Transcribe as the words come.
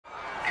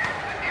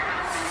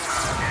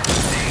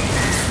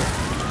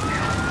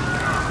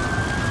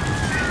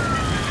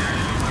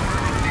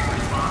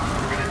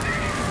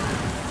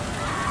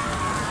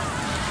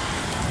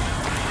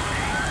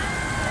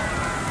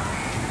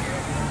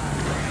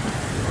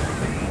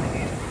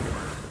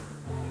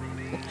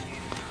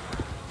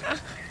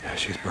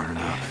she's burning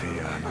up. The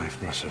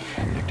knife must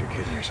have nicked her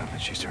kidney or something.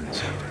 She's turning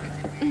septic.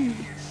 How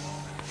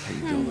you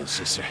doing, little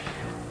sister?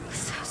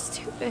 So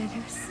stupid.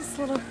 It was this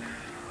little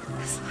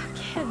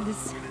kid.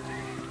 This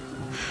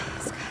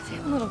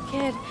goddamn little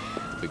kid.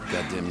 Big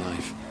goddamn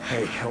knife.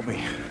 Hey, help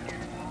me.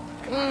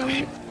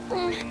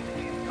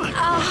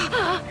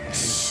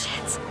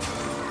 Shit.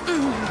 Hey,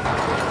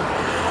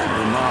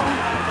 Mom.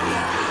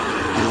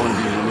 You want to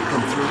be when we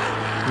come through?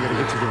 We gotta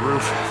get to the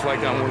roof,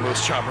 flag down one of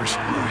those choppers.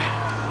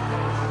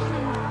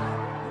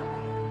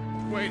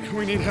 Wait,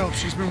 we need help.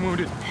 She's been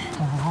wounded.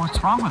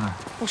 What's wrong with her?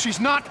 Well, she's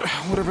not.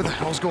 Whatever the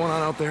hell's going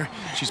on out there,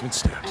 she's been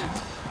stabbed.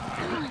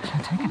 I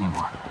can't take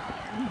anymore.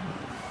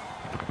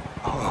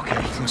 Oh,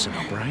 okay. Listen,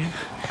 O'Brien.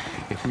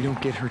 If we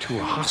don't get her to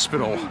a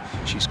hospital,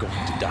 she's going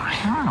to die.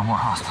 There are no more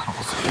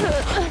hospitals.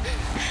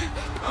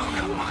 Oh,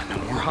 come on. No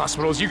more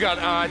hospitals. You got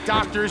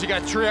doctors, you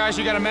got triage,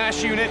 you got a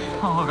MASH unit.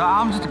 Oh, look,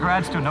 I'm just a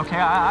grad student, okay?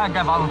 I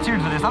got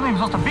volunteered for this. I'm not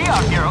even supposed to be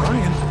out here.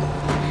 O'Brien.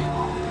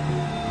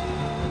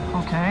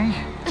 Okay.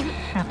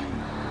 Shit.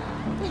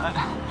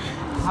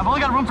 I've only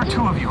got room for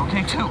 2 of you,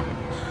 okay? 2.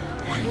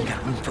 You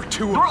got room for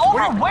 2 of You're us.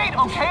 overweight,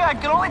 okay? I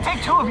can only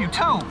take 2 of you,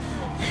 2.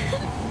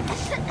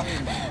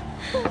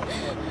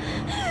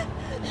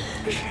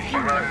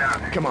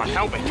 Come on,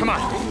 help me, come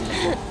on. All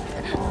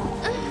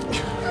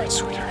right,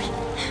 sweetheart.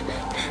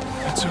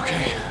 That's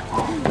okay.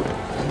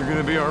 You're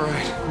gonna be all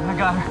right. I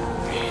got her.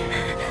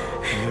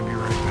 I'm gonna be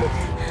right back.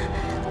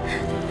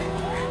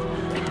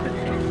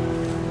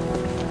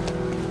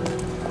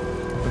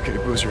 Okay,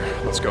 Boozer,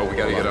 let's go. We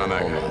gotta get on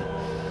that guy.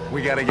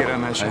 We gotta get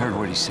on that ship. I heard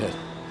what he said.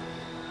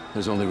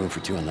 There's only room for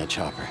 2 on that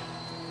chopper.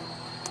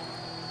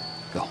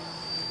 Go.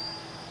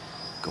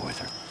 Go with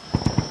her.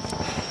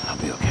 I'll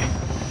be okay.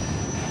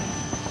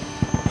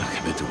 Look,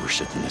 I've been through worse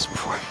shit than this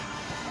before.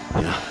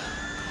 You know?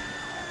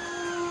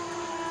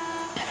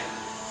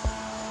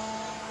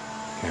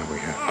 Yeah, we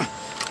have.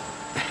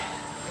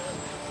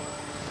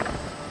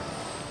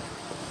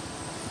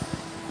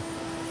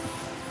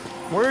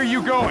 Where are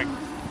you going?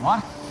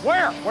 What?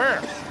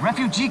 Where?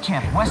 Refugee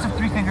camp, west of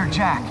Three Finger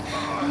Jack.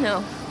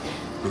 No.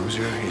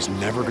 Boozer is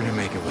never gonna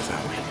make it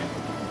without me.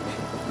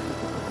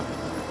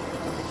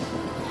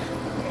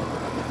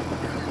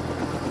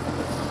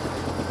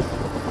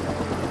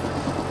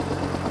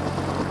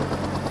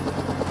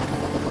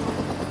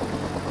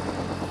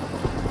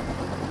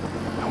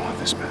 I want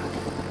this back.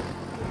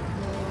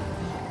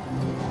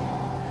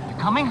 You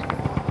coming?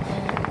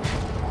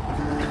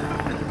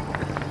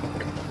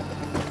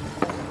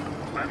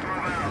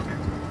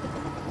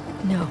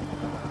 No.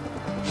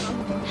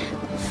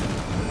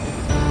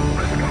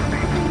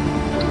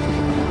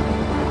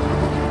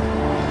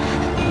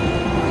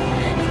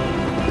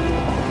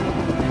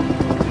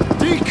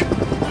 Deke!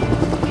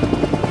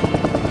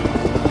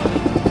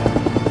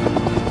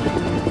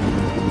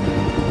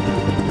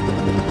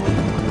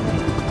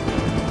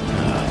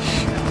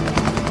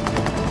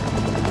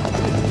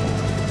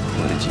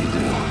 What did you do?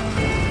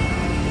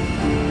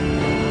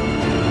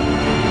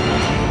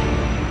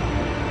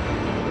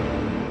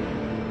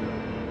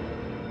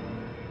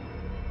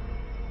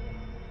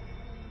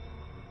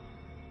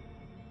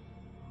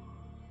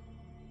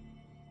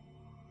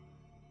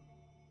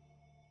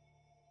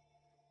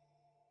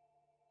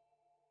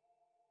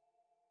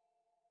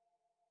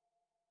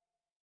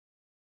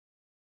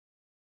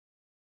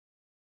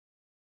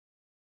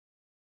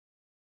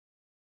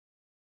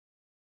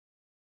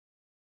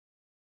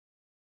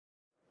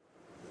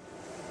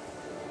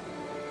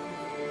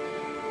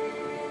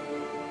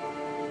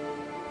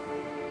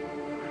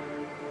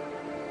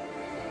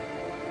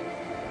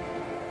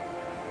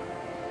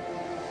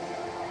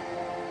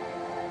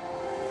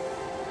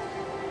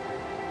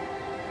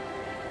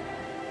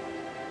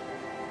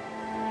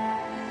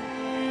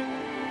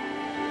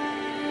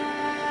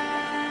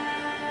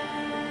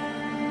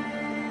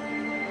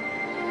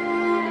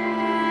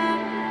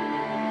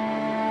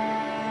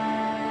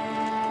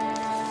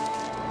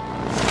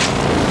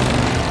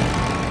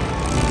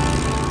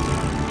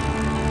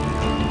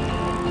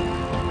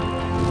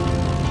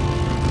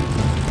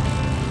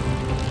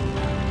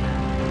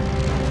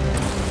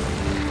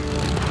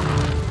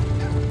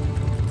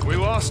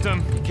 Lost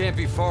him. He can't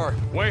be far.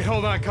 Wait,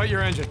 hold on. Cut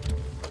your engine.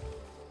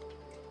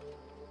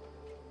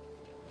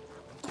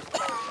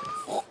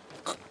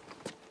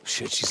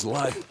 Shit, she's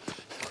alive.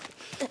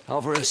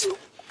 Alvarez.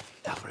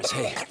 Alvarez,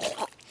 hey.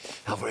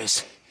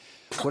 Alvarez,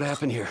 what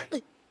happened here?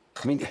 I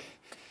mean,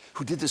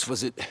 who did this?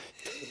 Was it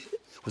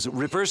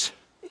Rippers?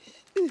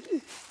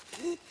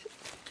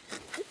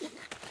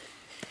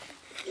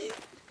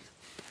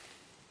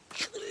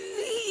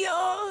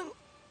 Leon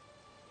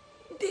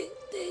did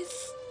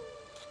this.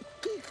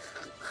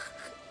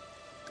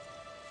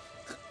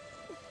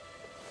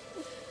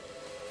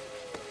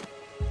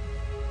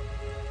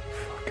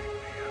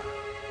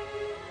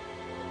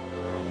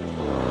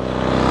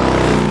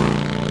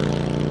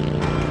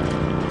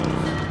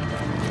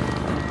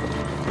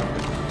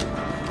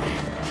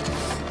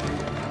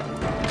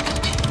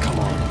 Come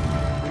on.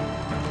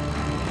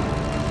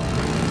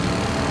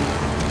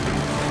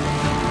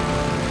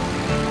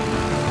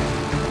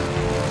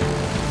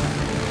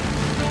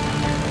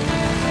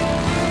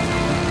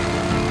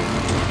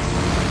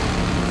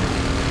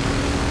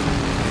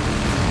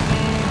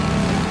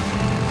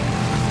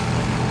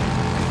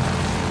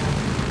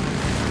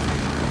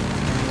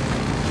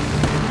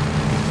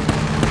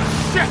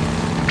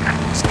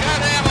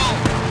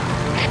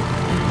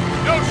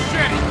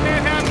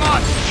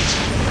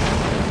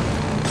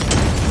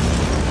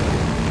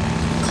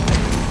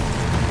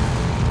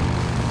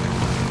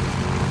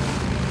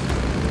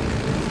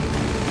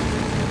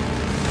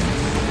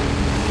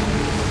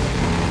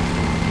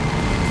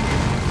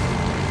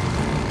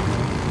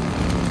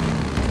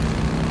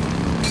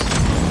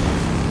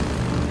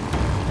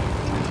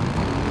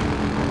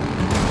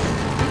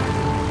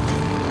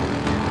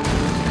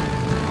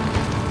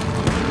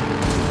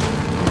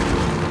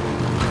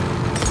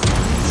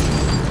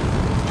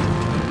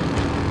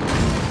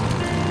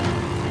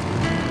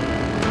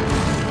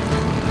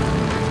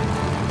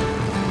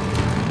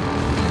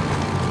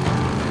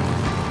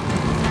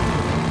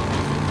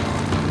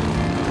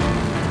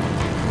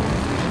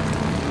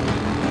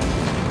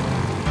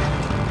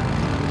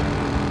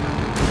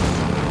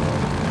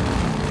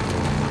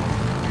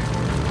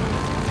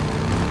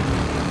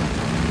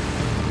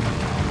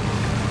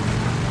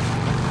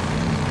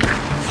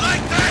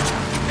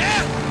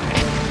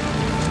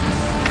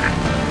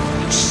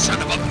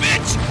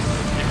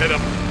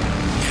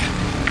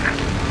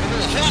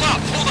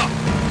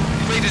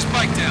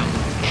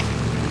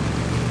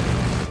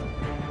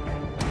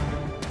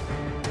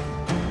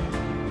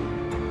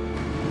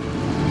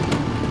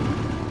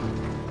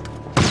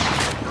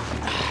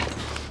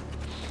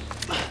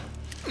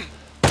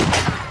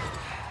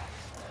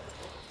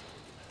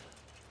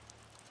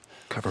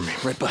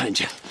 Right behind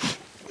you.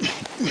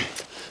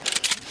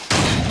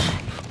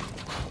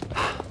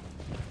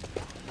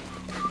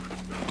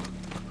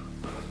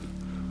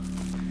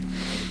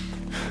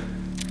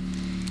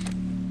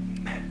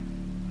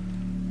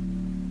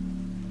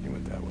 You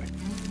went that way.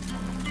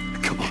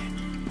 Come on.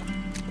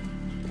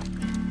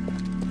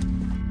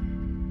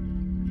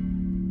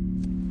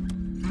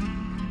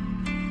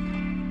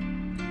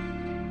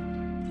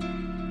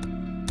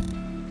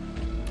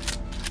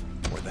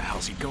 Where the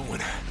hell's he going?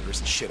 There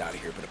isn't shit out of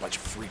here but a bunch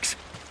of freaks.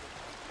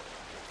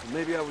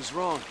 Maybe I was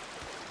wrong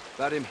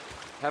about him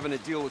having to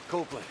deal with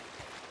Copeland.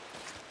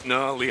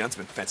 No, Leon's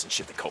been fencing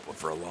shit to Copeland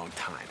for a long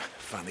time.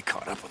 Finally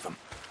caught up with him.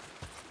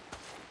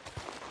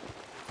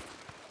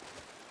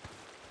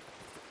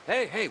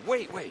 Hey,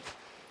 wait.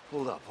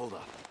 Hold up.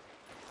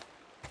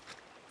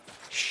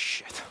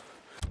 Shit.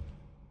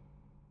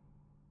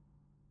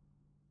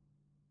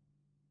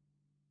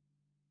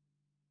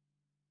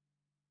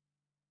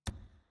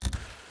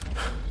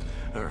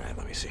 All right,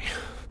 let me see.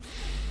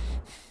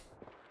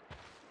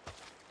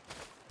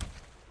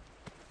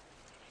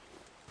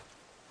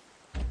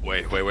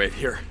 Wait,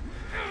 here.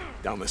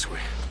 Down this way.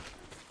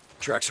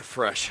 Tracks are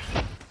fresh.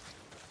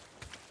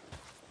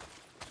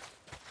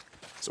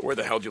 So where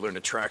the hell did you learn to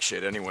track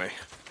shit anyway?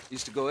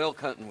 Used to go elk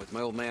hunting with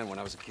my old man when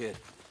I was a kid.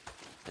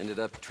 Ended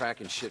up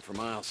tracking shit for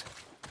miles.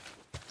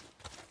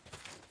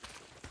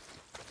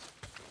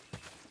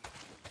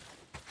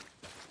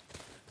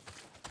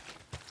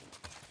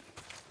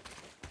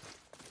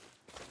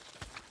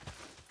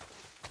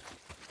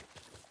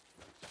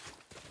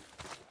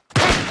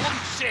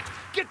 Holy shit!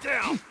 Get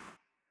down!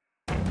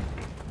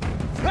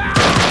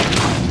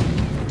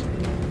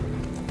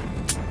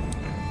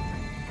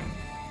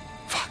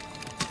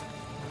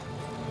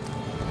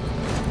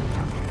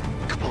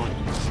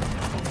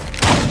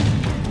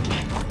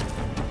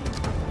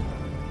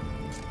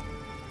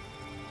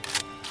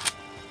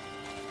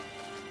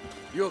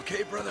 You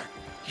okay, brother?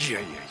 Yeah.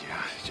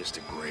 Just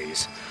a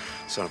graze.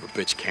 Son of a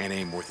bitch can't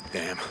aim worth a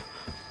damn.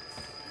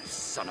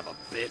 Son of a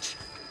bitch.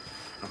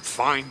 I'm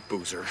fine,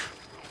 Boozer.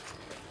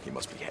 He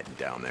must be heading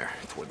down there,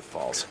 toward the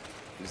falls.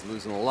 He's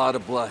losing a lot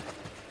of blood.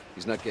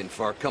 He's not getting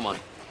far. Come on.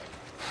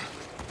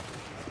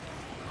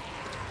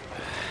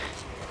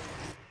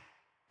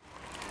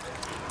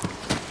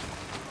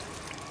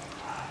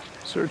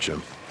 Search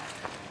him.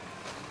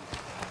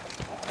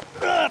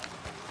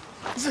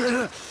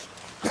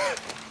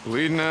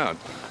 Bleeding out.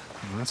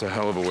 Well, that's a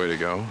hell of a way to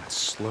go. It's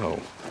slow.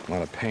 A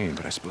lot of pain,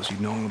 but I suppose you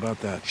know all about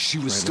that. She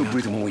was still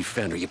breathing when we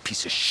found her, you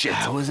piece of shit.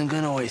 I wasn't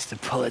gonna waste a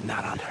bullet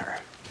not on her.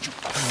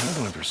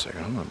 Hold on for a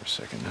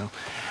second now.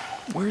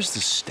 Where's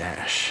the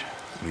stash,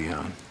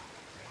 Leon?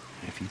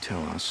 If you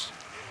tell us,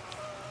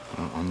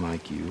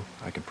 unlike you,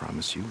 I can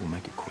promise you we'll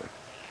make it quick.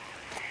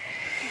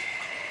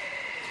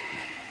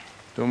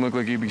 Don't look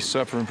like you'd be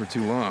suffering for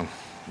too long.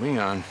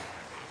 Leon,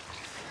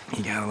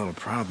 you got a little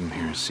problem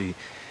here. See,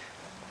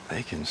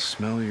 they can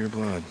smell your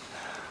blood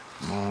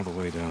from all the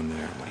way down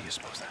there. What do you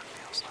suppose that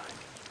feels like?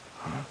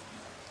 Huh?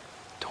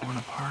 Torn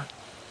apart?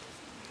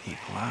 Eaten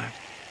alive?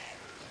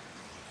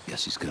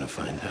 Guess he's gonna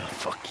find out.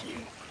 Fuck you.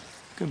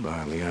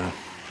 Goodbye, Leon.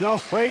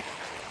 No, wait.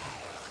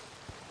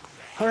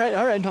 All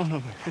right,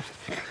 no.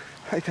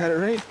 I got it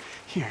right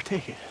here,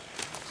 take it.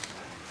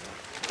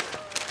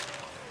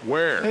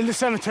 Where? In the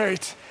cemetery.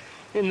 It's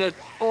in the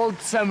old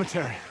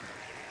cemetery.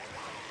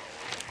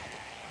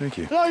 Thank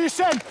you. No, you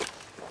said.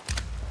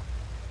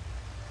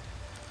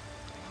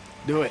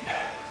 Do it.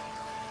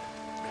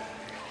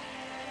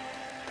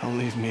 Don't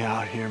leave me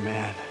out here,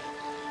 man.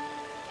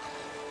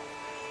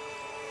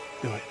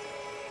 Do it.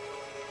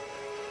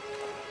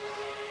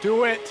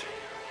 Do it.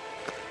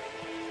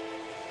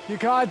 You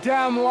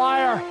goddamn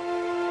liar.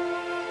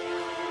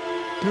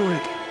 Do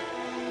it.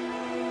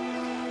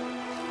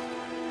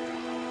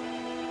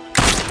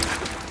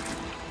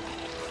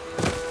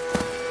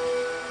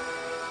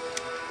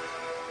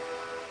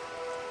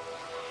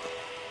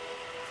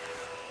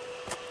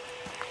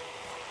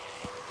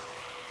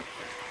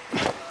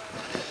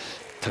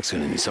 Tuck's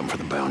gonna need something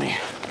for the bounty.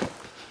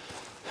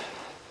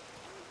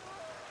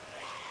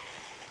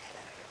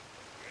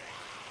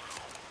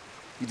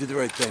 You did the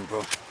right thing,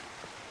 bro.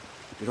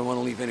 You don't want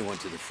to leave anyone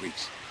to the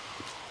freaks.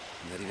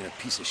 Not even a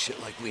piece of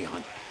shit like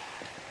Leon.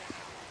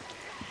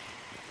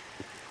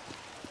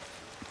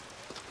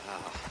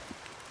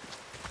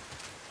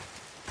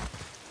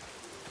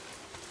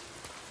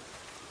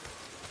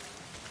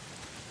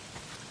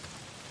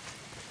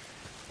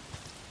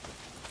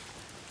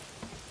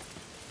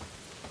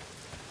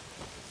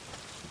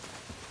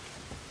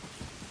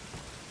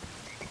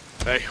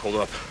 Hey, hold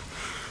up.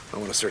 I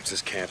want to search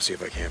this camp, see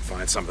if I can't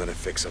find something to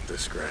fix up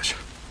this scratch.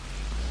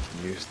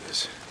 Use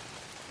this.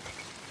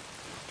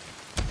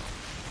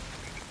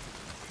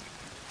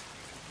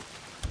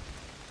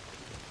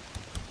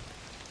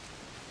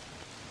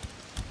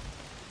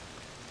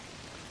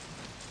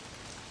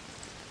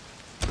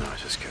 No, I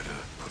just gotta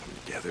put them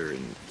together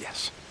and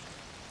yes.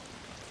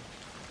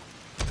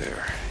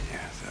 There,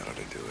 yeah, that ought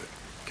to do it.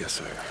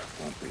 Guess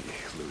I won't be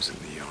losing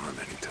the arm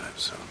anytime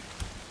soon.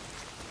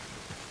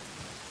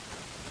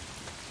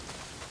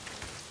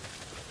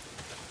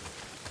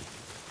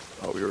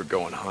 Oh, we were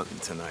going hunting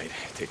tonight.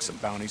 Take some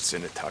bounties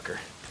into Tucker.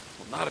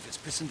 Well, not if it's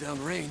pissing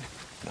down rain.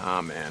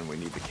 Nah, man, we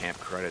need the camp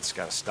credits.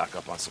 Gotta stock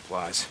up on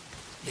supplies.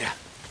 Yeah,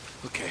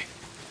 okay.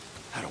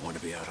 I don't want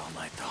to be out all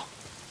night, though.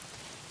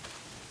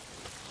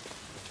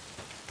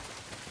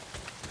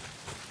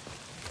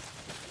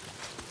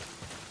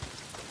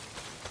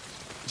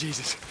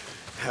 Jesus,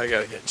 I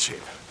gotta get in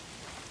shape.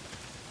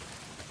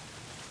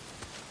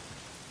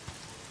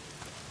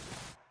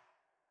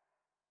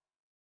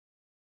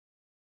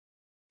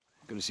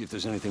 Gonna see if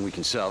there's anything we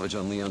can salvage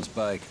on Leon's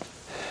bike.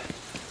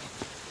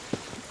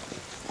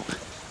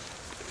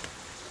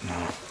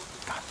 No.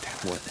 God damn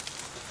it. What?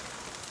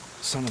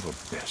 Son of a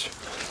bitch.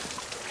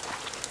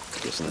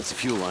 Guessing that's the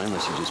fuel line,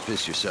 unless you just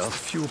pissed yourself.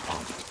 Fuel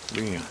pump.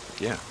 Leon.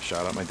 Yeah,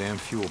 shot out my damn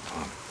fuel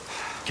pump.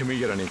 Can we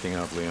get anything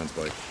off Leon's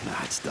bike?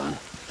 Nah, it's done.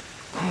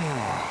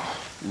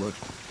 Look,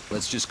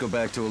 let's just go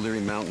back to O'Leary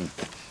Mountain.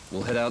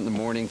 We'll head out in the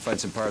morning, find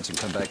some parts, and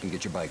come back and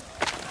get your bike.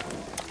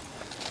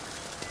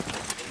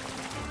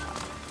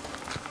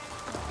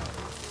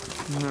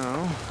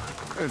 No.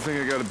 I think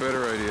I got a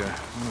better idea.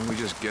 Why don't we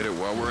just get it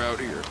while we're out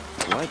here?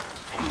 What?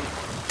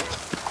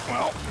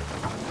 Well...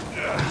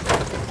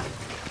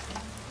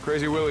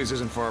 Crazy Willie's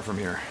isn't far from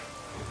here.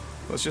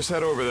 Let's just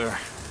head over there.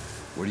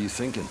 What are you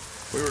thinking?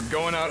 We were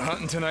going out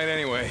hunting tonight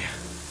anyway.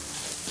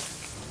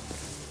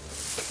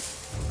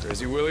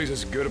 Crazy Willie's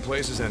is as good a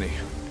place as any.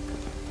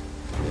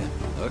 Yeah,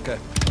 okay.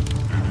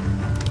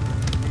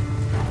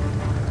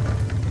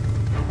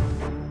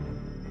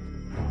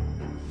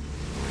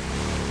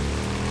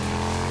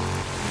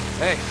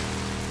 Hey,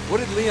 what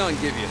did Leon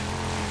give you?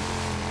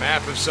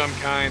 Map of some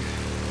kind.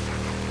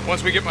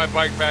 Once we get my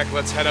bike back,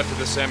 let's head up to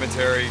the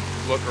cemetery,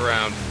 look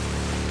around.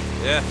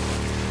 Yeah,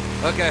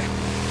 okay.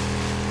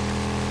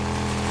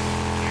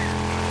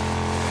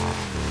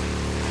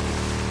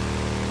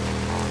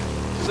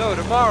 So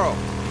tomorrow,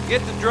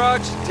 get the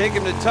drugs, take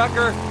him to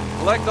Tucker,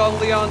 collect on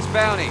Leon's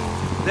bounty.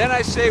 Then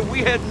I say we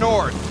head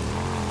north.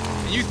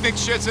 You think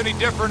shit's any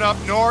different up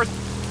north?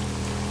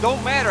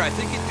 Don't matter, I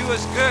think it'd do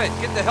us good.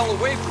 Get the hell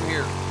away from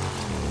here.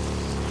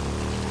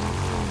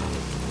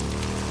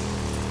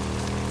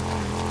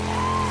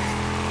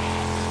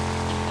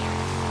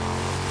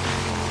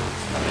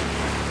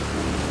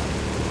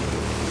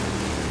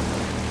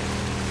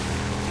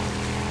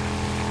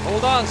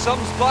 Hold on,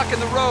 something's blocking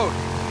the road.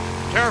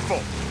 Careful.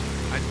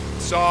 I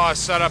saw a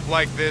setup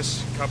like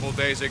this a couple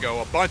days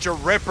ago. A bunch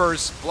of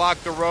rippers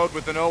blocked the road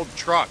with an old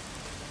truck.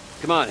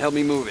 Come on, help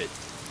me move it.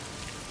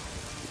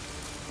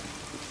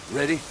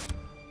 Ready?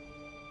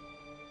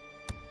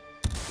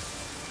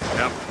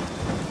 Yep.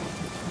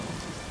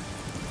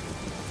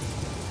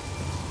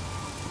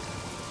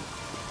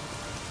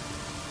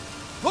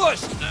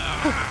 Push!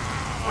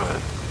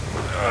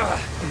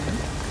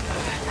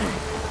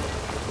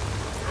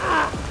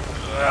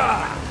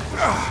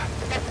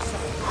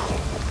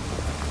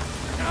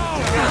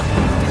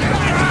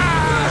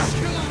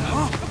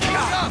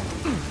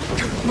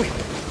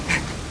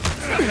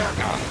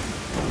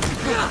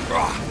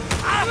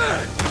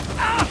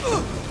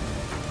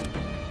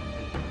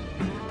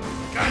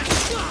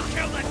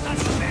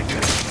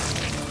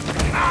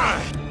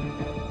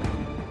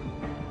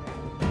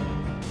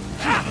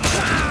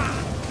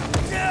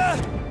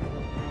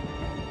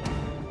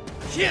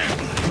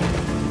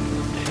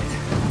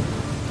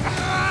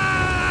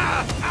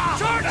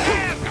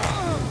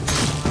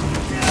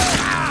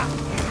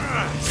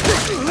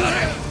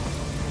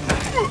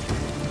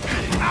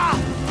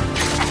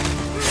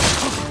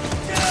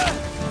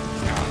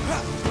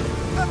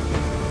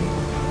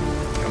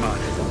 Come on.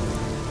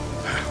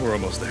 We're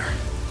almost there.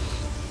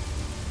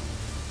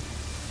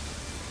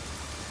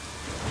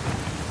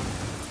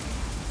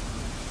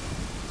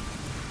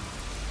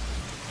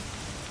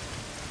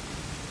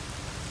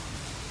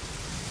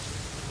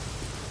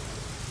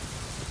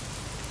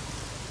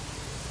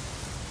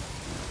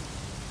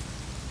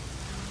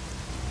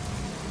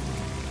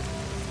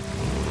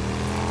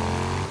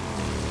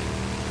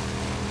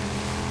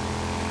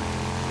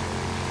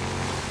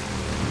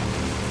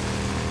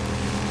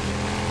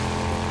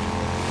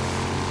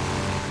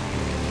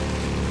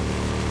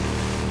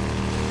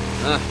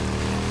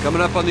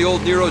 Coming up on the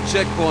old Nero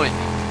checkpoint.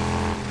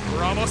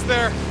 We're almost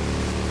there.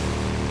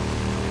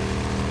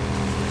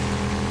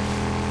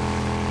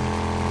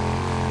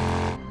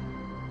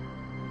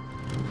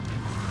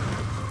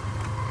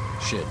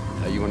 Shit,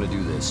 how you want to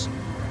do this?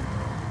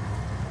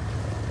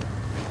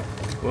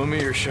 Loan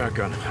me your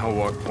shotgun. I'll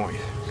walk point.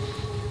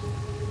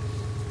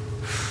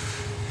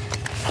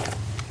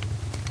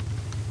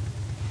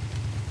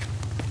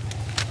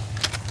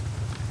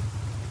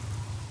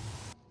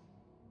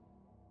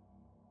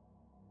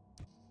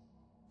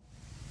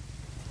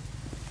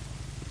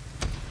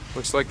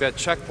 Looks like that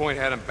checkpoint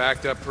had him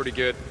backed up pretty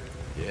good.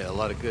 Yeah, a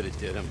lot of good it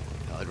did him.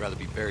 I'd rather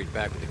be buried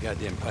back with the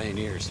goddamn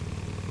pioneers.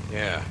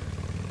 Yeah.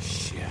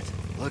 Shit,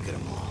 look at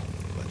them all.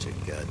 Bunch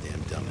of goddamn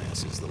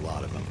dumbasses, the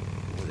lot of them.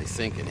 What are they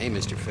thinking? Hey,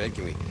 Mr. Fed,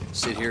 can we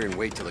sit here and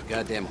wait till the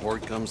goddamn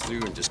horde comes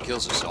through and just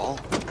kills us all?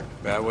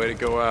 Bad way to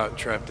go out,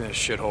 trapped in a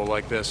shithole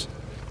like this.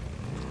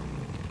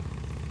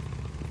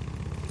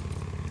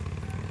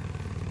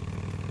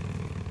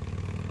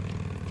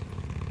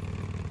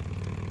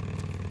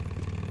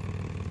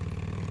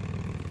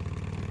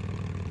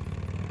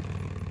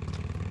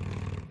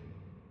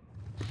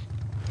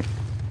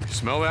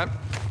 smell that?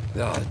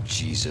 Oh,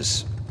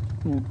 Jesus.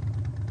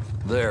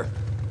 There.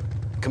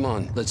 Come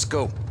on, let's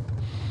go.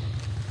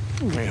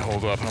 Wait,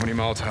 hold up. How many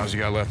Molotovs you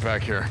got left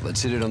back here?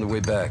 Let's hit it on the way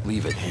back.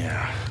 Leave it.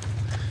 Yeah.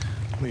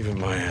 Leave it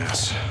my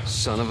ass.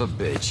 Son of a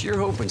bitch. You're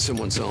hoping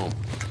someone's home.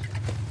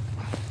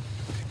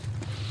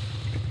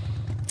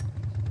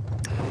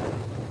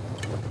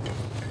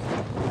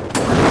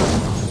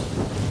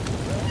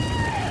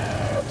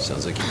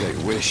 Sounds like you got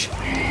your wish.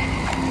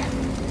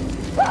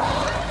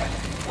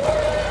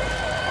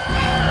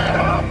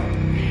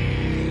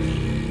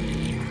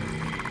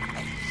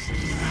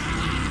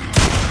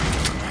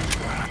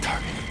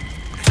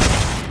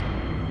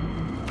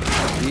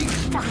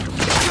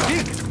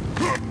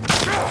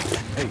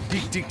 Hey,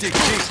 Deke.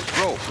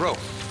 Bro. I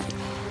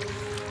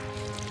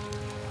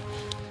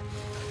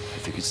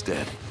think it's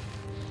dead.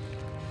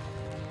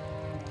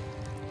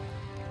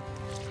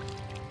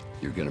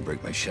 You're gonna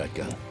break my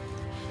shotgun.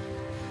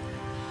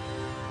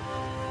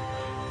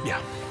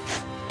 Yeah.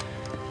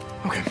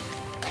 Okay.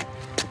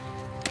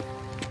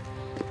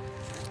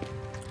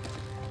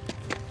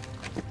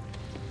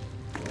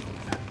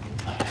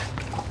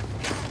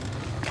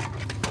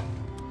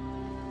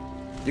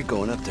 You're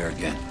going up there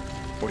again.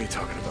 What are you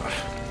talking about?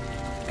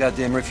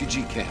 Goddamn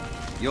refugee camp.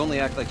 You only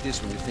act like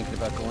this when you're thinking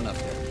about going up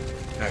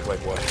there. Act like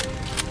what?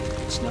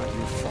 It's not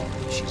your fault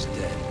that she's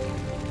dead.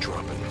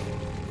 Drop it.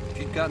 If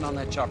you'd gotten on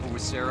that chopper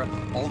with Sarah,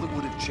 all that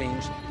would have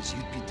changed is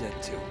you'd be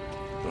dead too.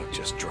 Look,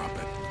 just drop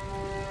it.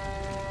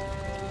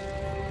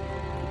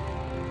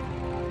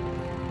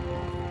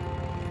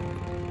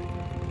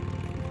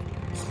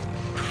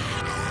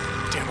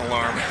 Damn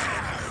alarm.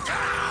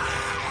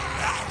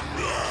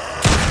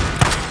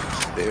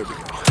 There we go.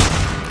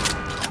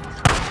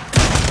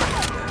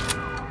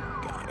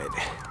 Got it.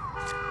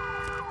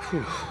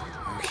 Whew.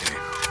 Okay.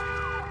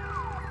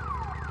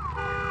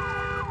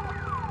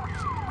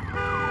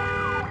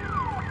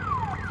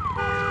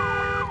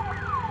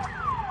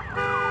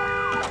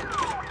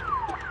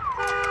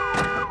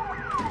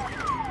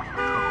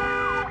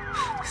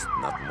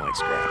 Nothing like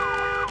scrap.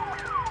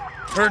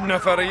 Heard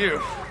enough out of you.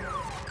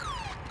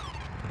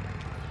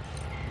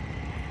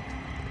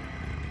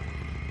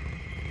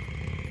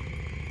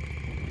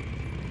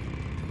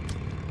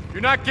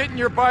 You're not getting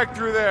your bike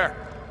through there.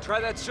 Try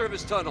that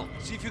service tunnel.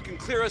 See if you can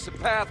clear us a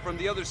path from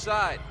the other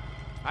side.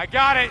 I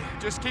got it.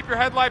 Just keep your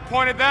headlight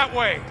pointed that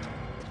way.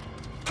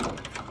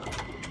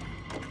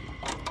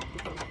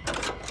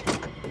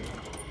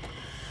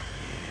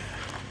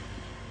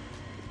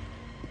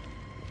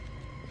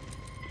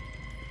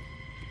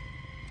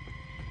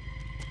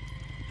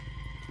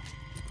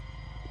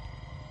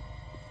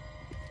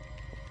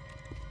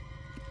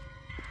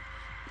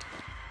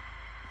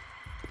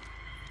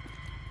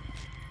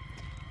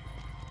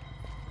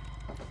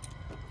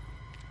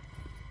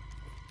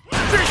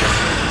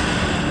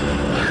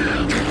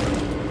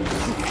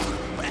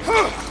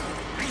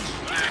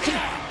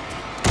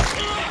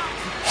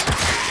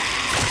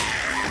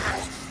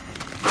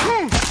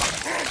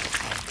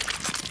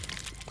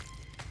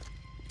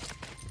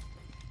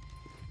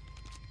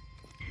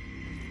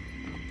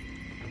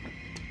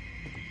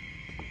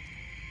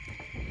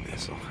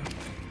 This'll help.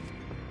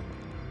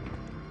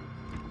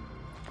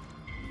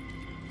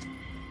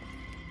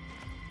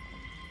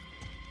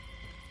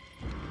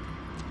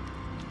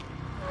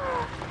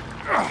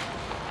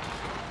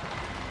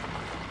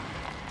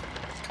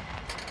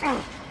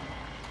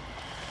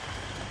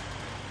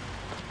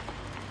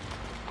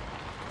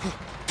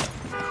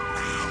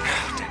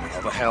 Damn it,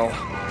 all the hell.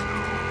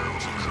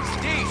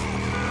 Steve!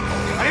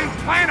 I didn't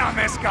plan on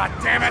this,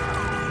 goddammit!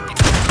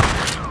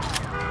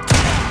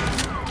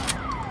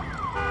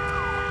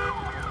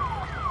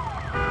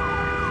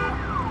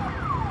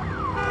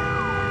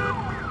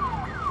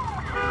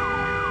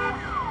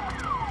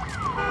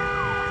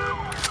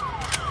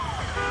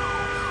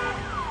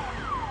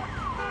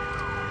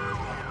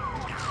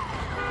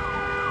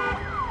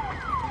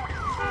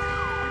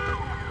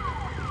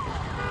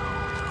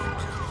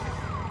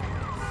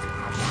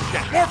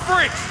 More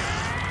freaks!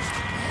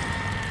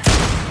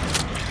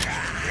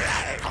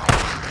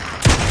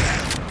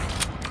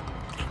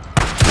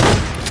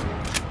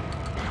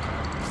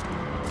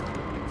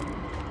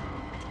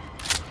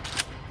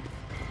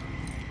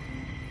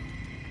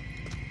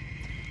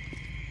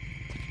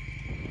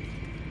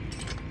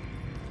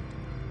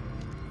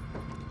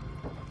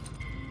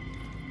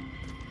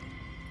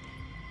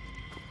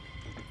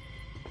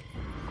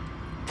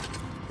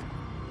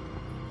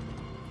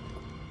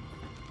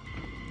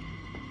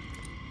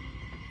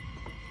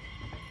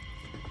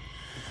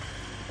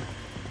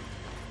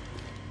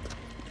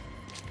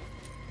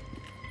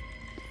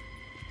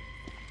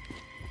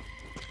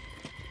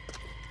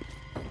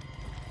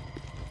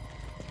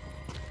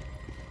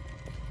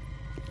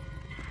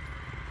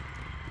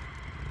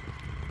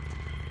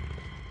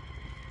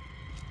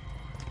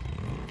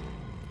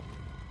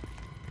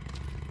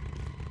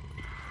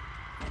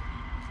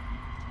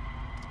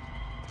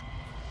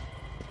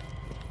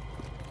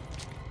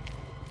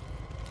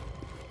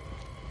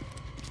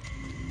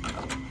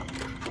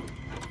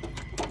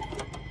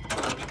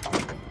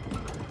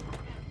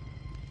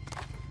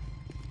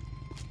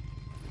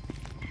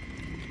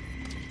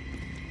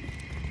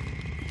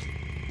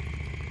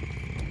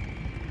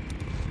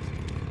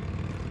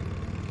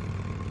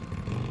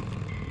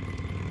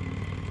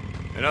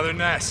 Another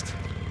nest.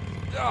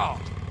 Oh.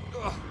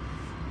 Ugh.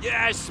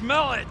 Yeah, I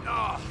smell it.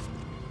 Oh.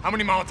 How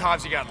many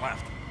Molotovs you got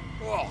left?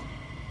 Oh,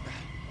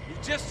 you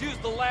just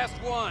used the last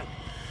one.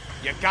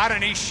 You got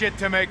any shit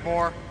to make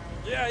more?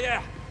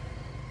 Yeah.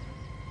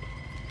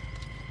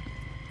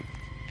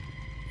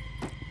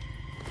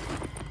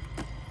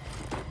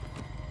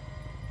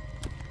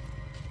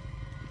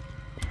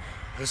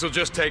 This'll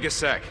just take a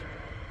sec.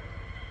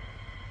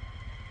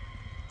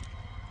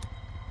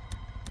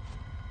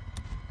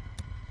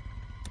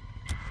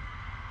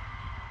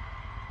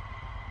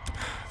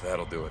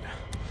 That'll do it.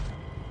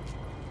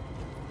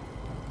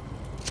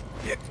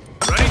 Yeah.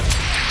 Ready?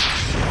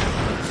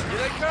 Here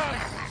they come.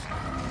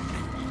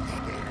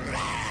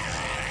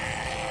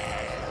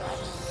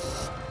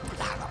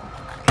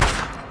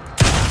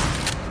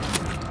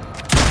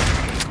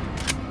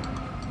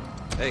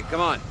 Hey,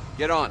 come on,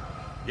 get on.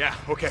 Yeah,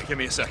 okay, give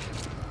me a sec.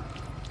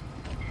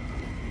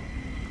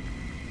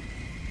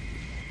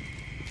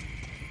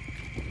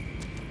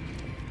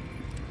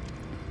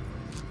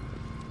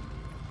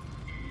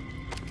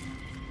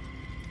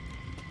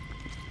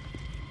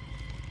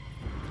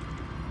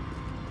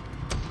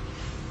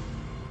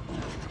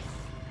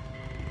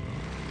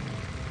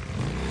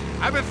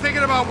 I've been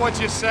thinking about what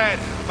you said,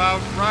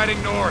 about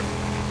riding north.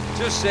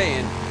 Just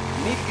saying,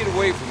 you need to get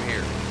away from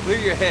here. Clear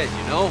your head,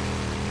 you know?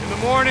 In the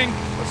morning,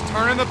 let's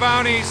turn in the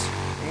bounties,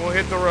 and we'll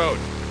hit the road.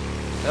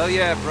 Hell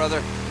yeah,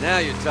 brother. Now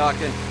you're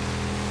talking.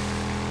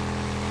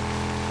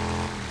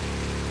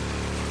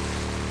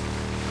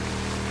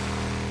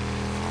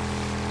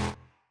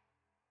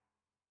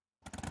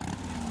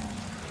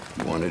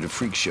 You wanted a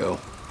freak show?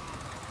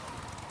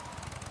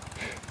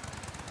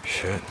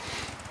 Shit.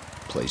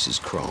 Place is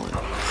crawling.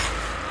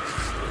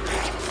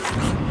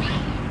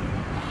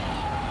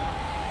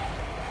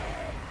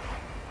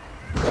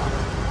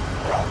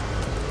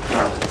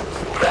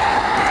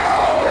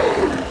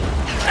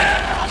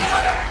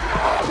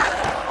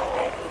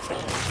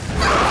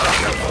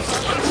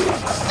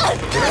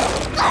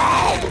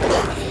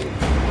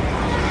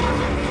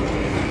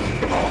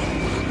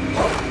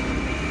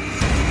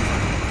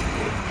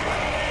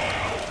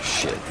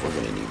 Shit, we're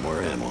gonna need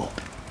more ammo.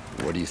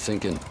 What are you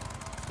thinking?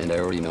 And I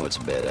already know it's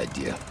a bad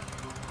idea.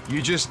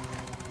 You just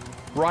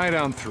ride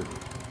on through.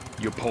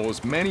 You pull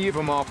as many of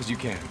them off as you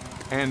can.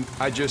 And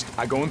I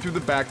go in through the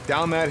back,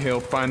 down that hill,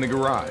 find the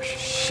garage.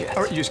 Shit.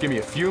 All right, you just give me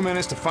a few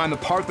minutes to find the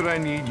part that I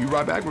need. You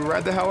ride back, we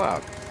ride the hell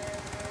out.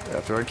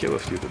 After I kill a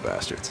few of the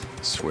bastards.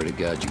 Swear to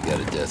God, you got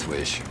a death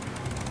wish.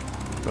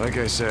 Like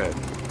I said,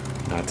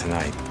 not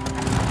tonight.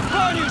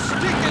 Run, you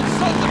stinking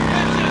sons of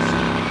bitches!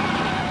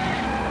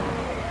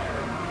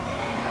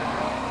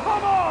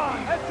 Come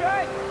on! That's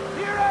right!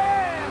 Here I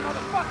am,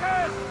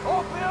 motherfuckers!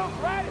 Oakville's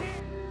right here!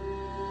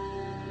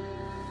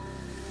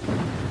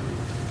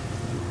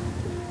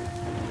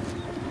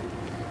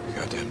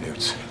 Goddamn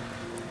newts.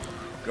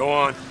 Go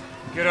on.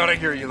 Get out of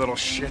here, you little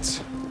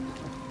shits.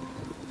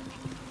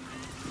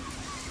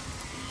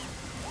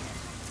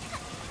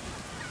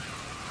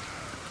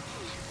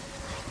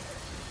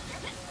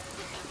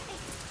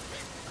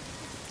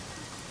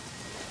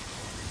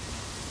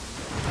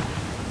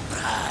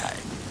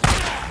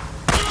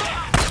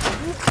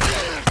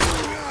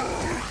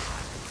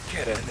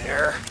 Get in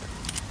there.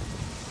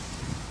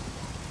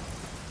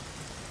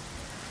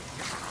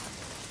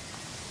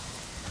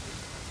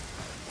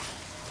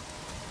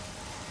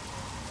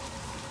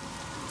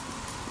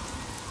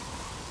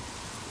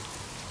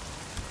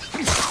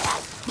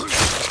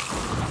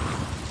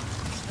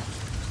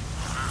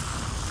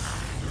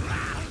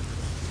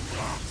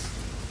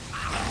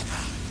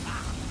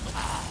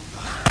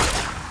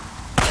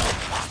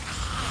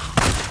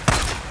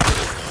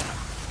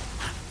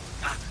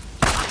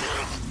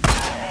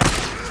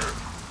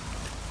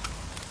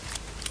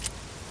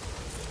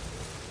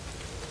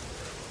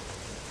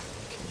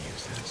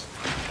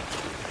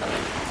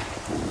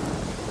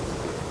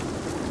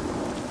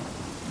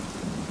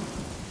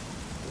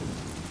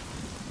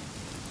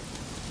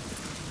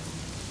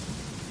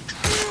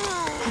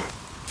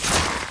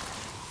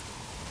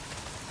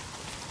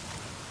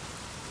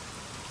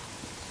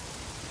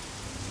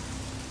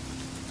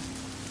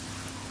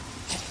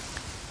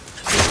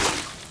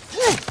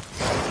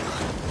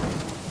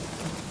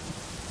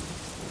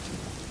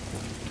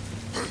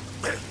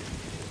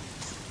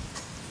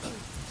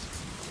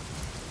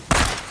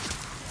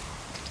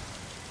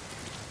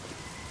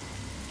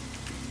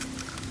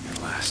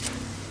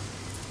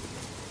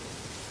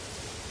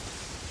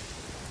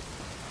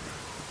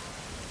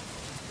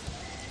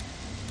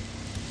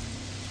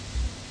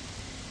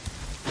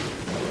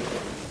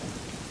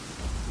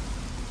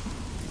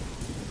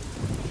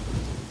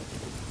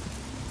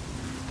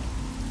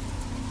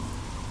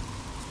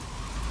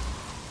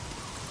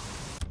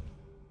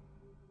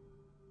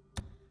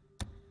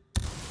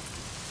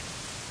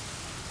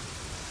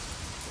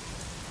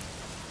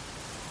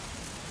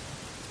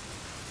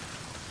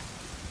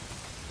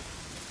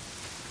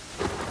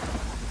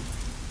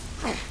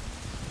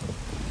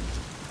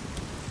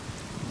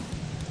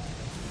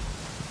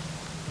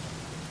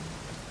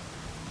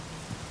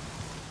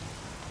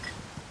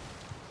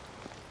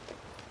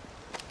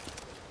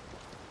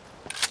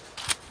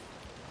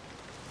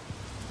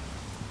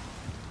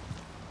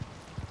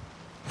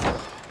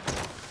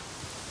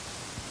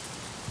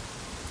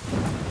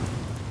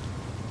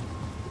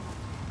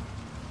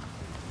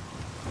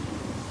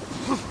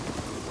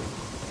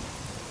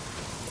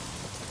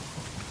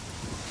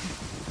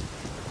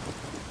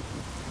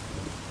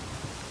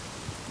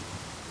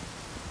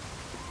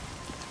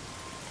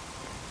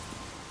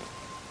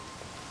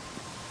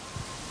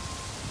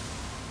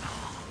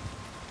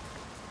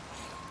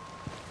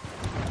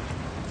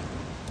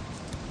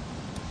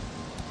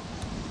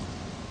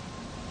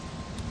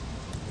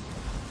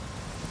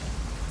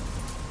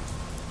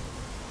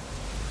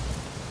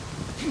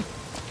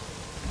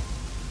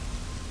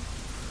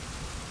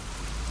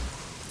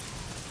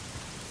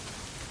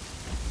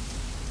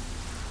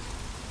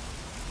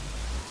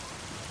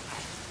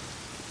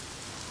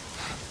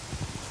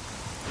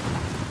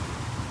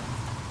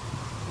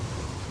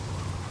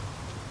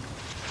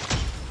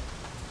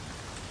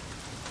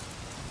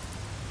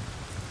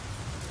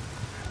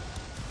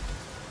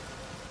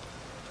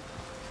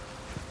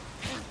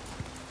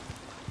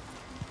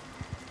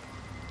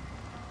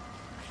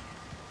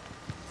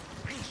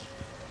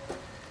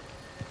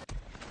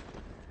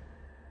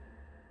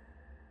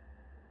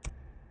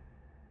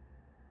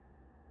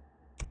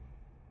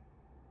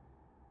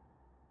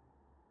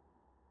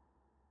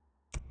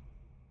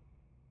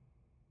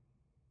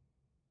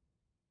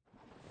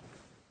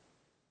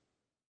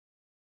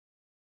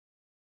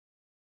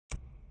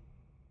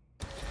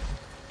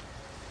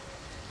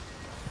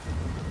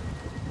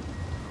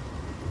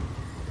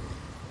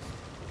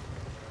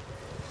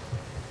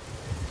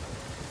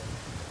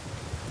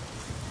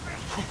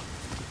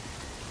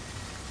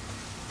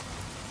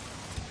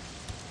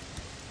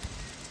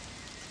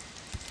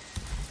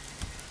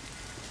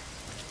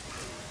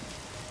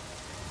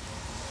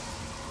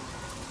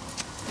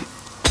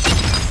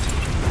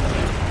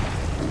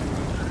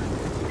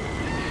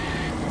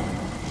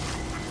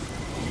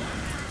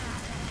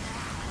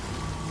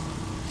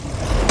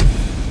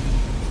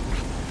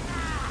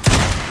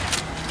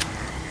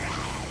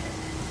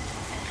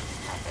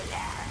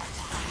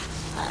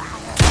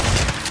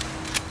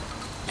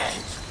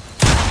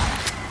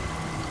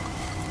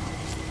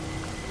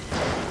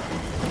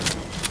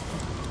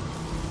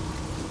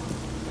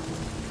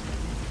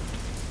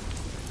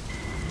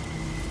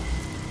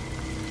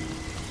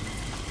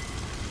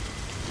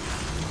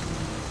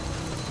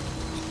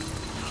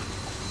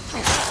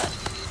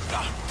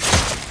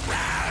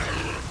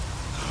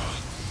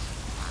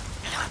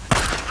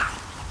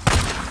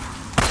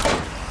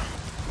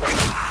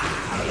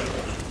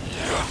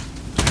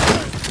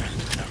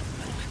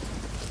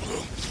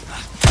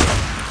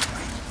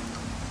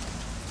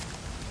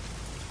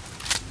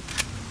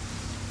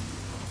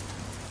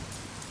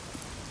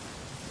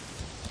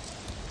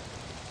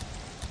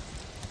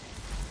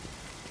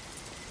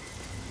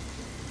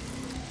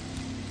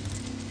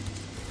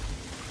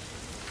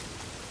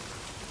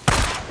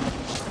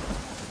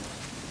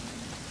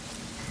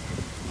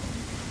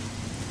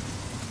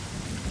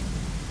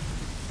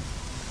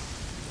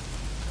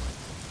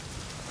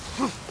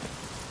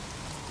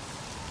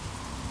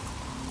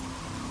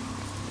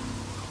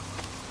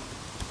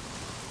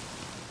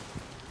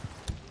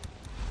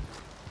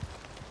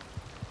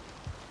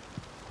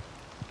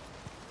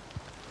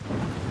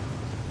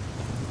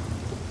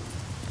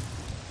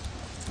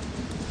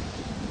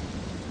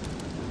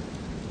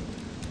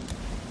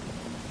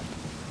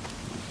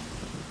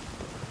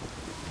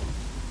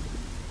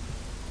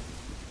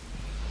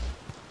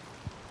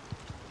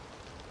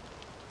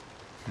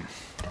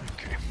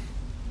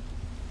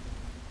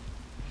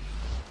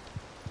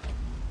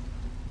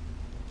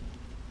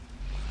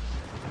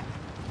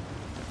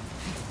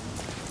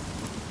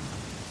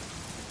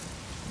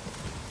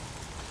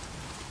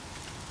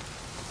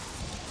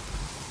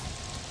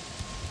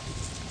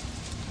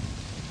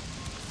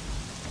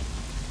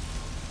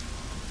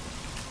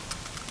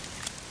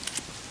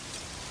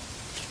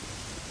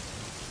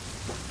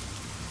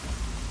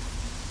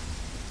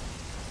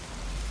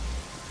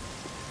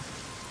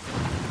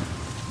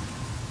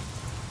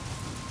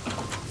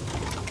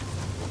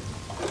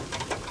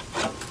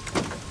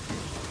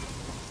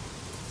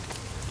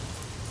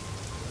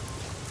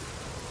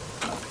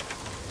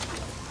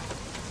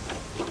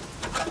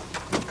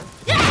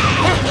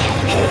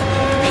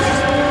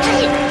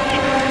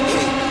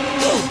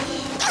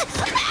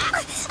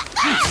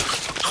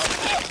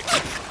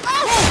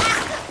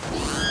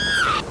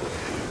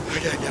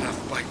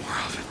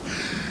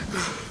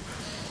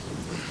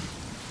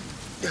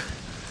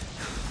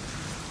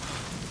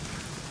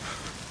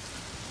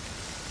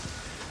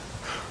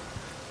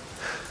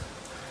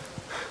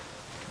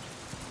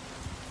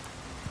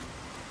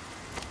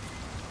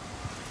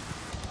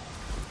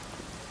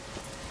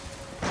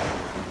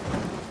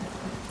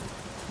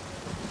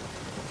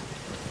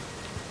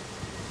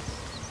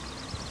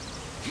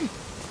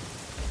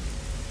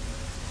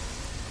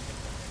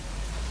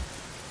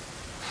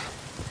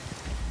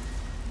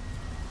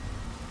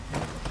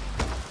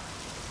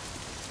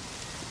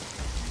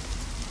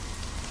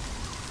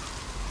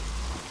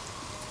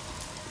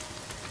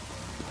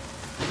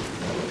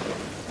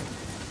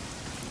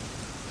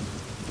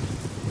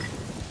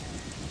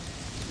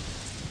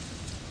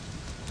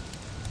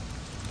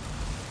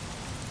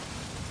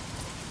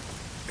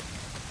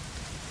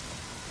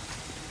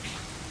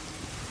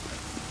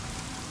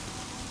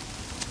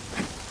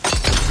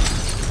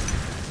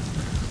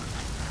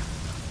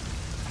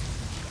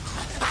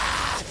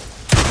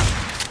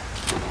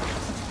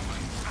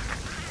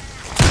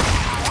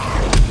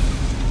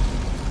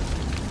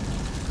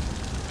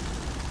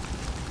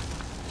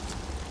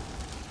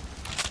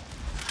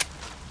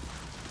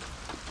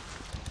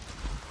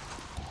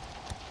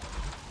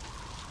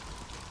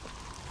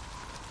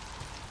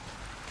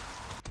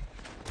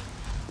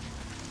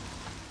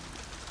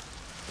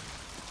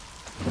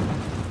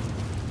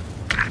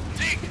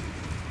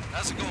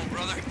 How's it going,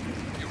 brother?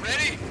 You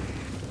ready?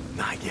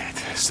 Not yet.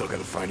 Still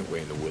gotta find a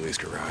way into Willie's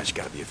garage.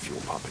 Gotta be a fuel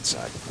pump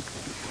inside.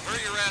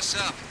 Hurry your ass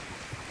up.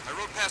 I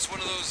rode past one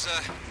of those,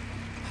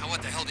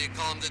 what the hell do you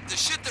call them? The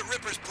shit that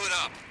Rippers put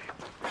up.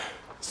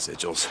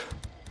 Sigils.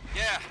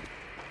 Yeah.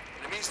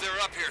 It means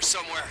they're up here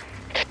somewhere.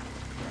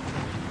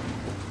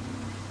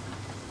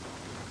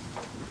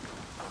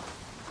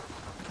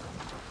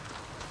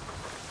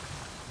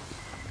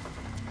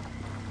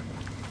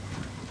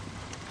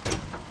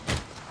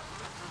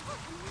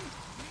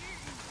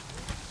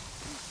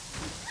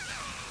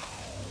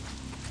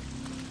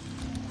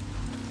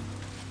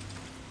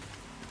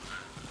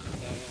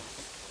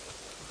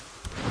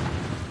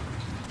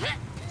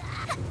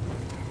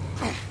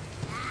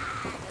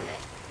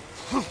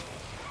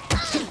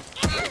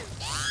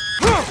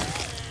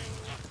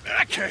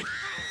 Okay.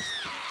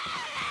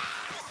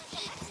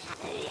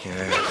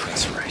 Yeah,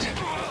 that's right.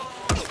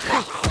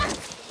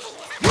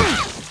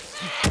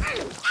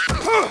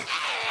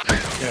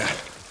 Yeah,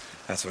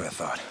 that's what I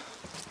thought.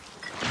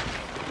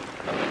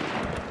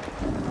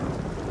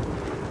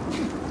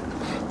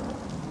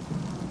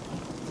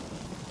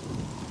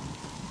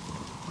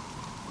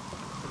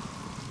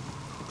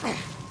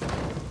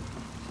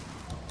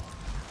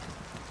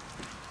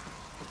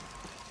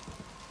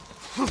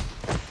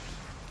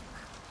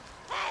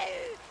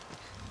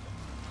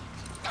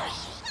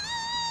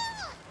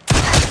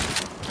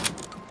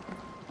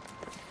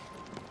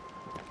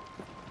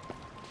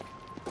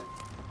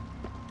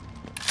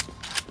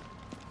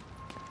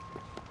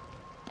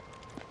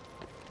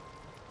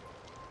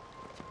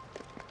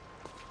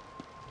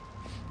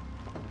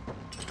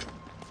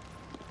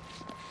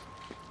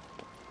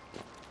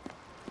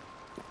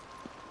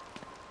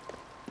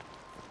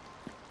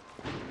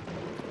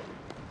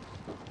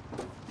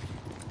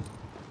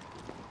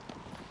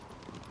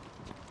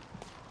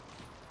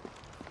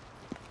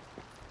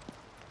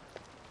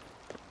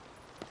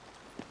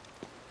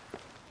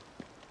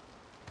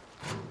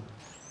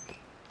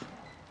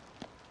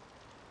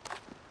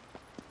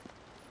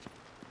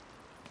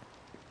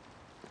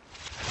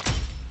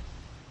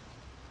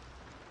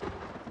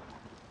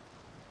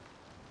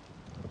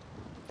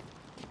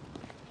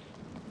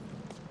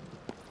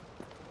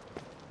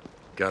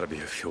 Gotta be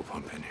a fuel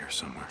pump in here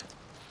somewhere.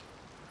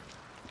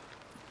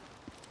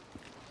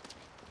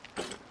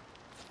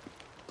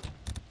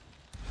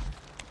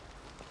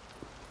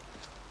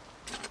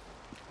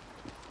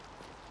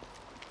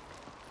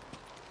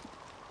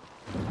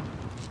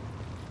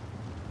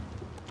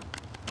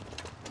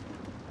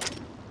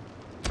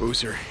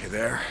 Boozer, you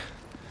there?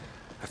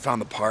 I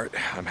found the part.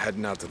 I'm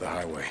heading out to the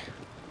highway.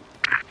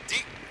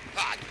 Deep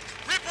hot.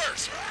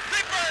 Rippers!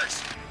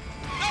 Rippers!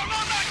 No, no,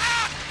 no!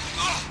 Ah!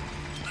 Oh!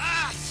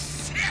 Ah,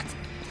 shit!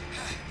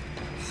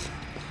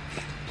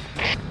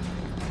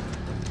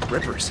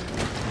 Rippers.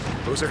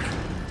 Boozer?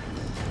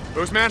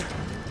 Boozman?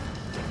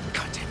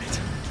 God damn it.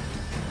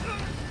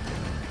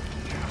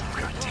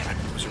 God damn it,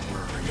 Boozer,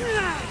 where are you?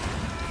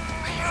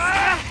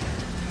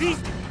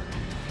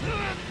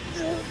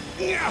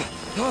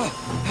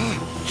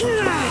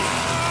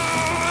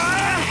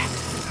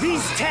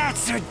 These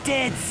tats are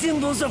dead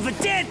symbols of a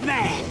dead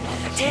man.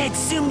 Dead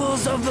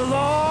symbols of the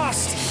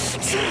lost.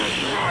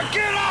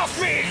 Get off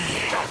me!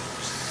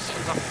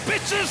 The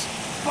bitches!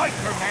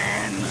 Biker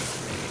man!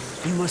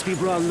 You must be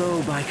brought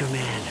low, biker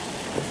man.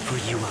 For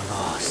you are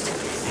lost,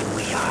 and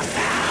we are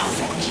found.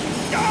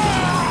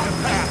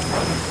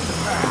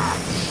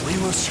 We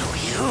will show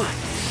you.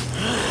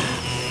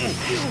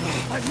 You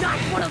are not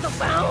one of the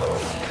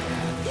found.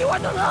 You are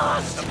the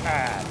lost. The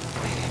path.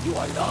 You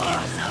are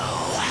lost.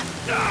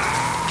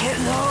 Get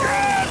low.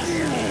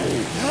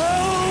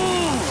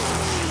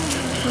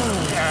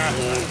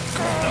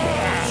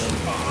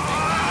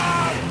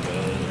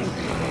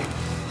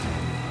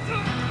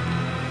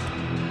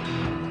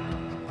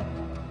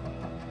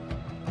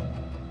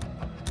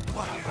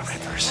 What are the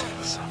Rippers?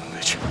 Son of a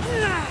bitch.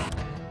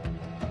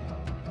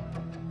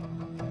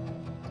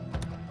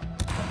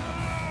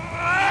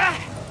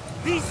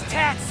 These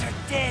tats are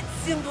dead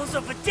symbols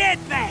of a dead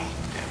man.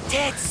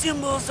 Dead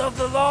symbols of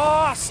the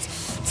lost.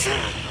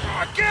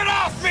 Get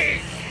off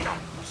me!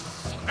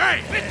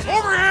 Hey,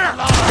 over here!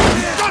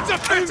 Sons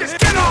of bitches,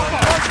 get off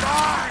us!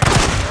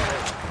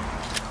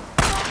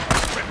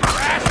 Ripper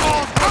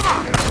assholes, come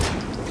on!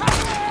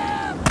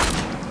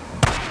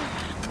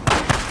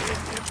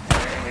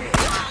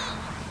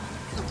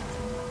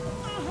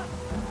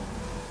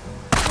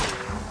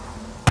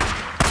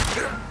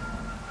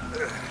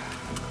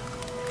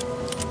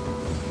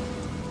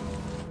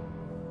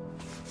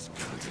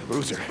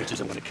 Boozer. Bitches,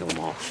 I'm gonna kill them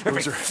all.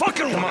 Every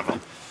fucking one of them.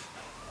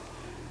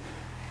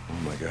 Oh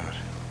my God.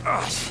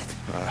 Shit.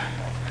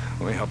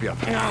 Let me help you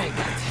up. I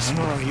got this.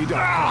 No, you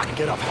don't.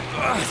 Get up.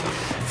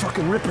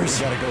 Fucking Rippers.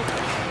 You gotta go.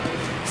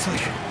 It's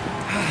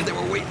like they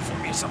were waiting for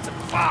me or something.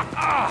 Fuck.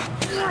 I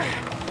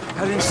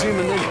didn't see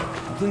them,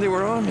 and then they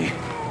were on me.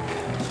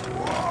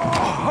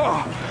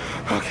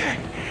 Okay.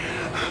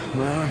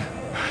 Man,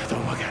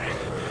 don't look at it.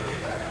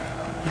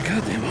 My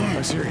goddamn arm.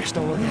 I'm serious.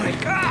 Don't look at it.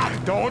 My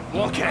God! Don't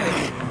look at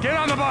it. Get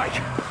on the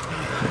bike.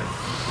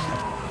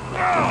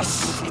 Oh,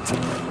 shit.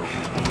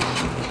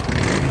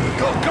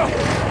 Go, go!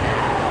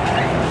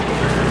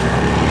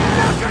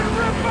 Fucking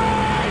rip-off!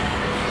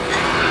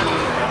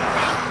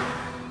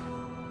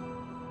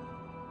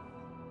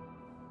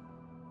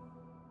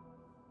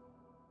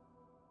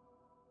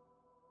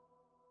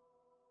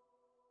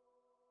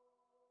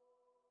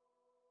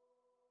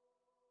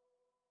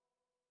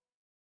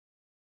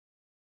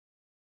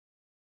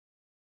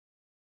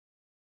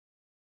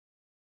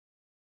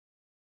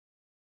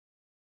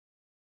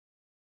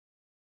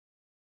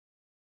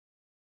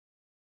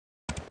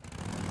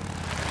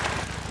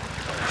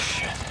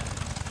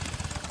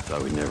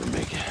 Thought we'd never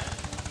make it.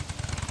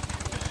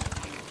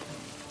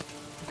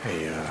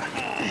 Hey,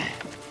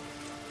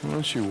 why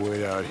don't you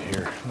wait out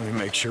here? Let me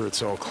make sure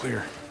it's all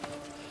clear.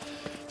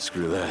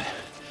 Screw that.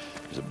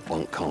 There's a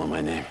bunk calling my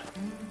name.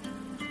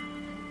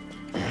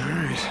 All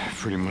right,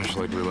 pretty much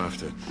like we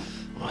left it.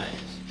 What?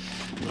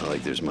 Not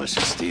like there's much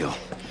to steal.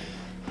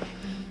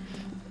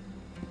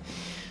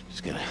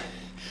 Just gonna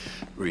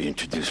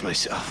reintroduce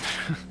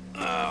myself.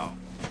 Oh,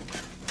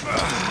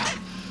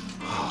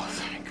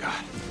 thank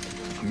God.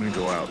 I'm gonna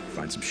go out,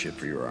 find some shit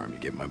for your arm. You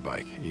get my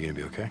bike. You gonna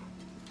be okay?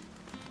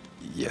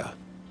 Yeah.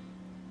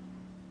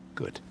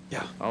 Good.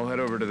 Yeah. I'll head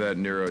over to that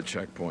Nero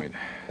checkpoint.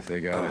 They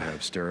gotta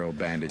have sterile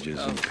bandages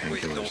and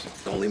Wait,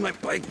 painkillers. don't leave my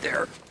bike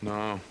there.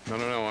 No.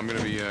 I'm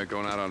gonna be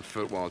going out on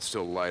foot while it's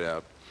still light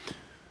out.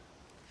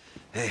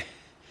 Hey,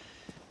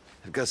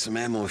 I've got some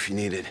ammo if you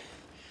need it.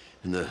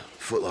 In the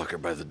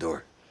footlocker by the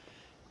door.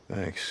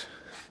 Thanks.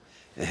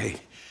 Hey,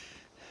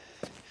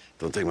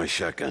 don't take my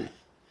shotgun.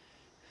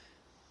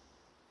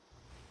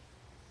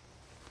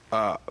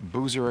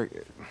 Boozer.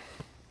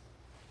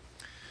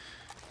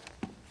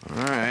 All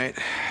right.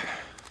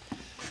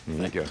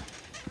 Here you go.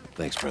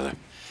 Thanks, brother.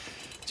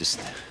 Just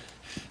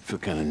feel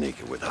kind of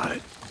naked without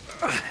it.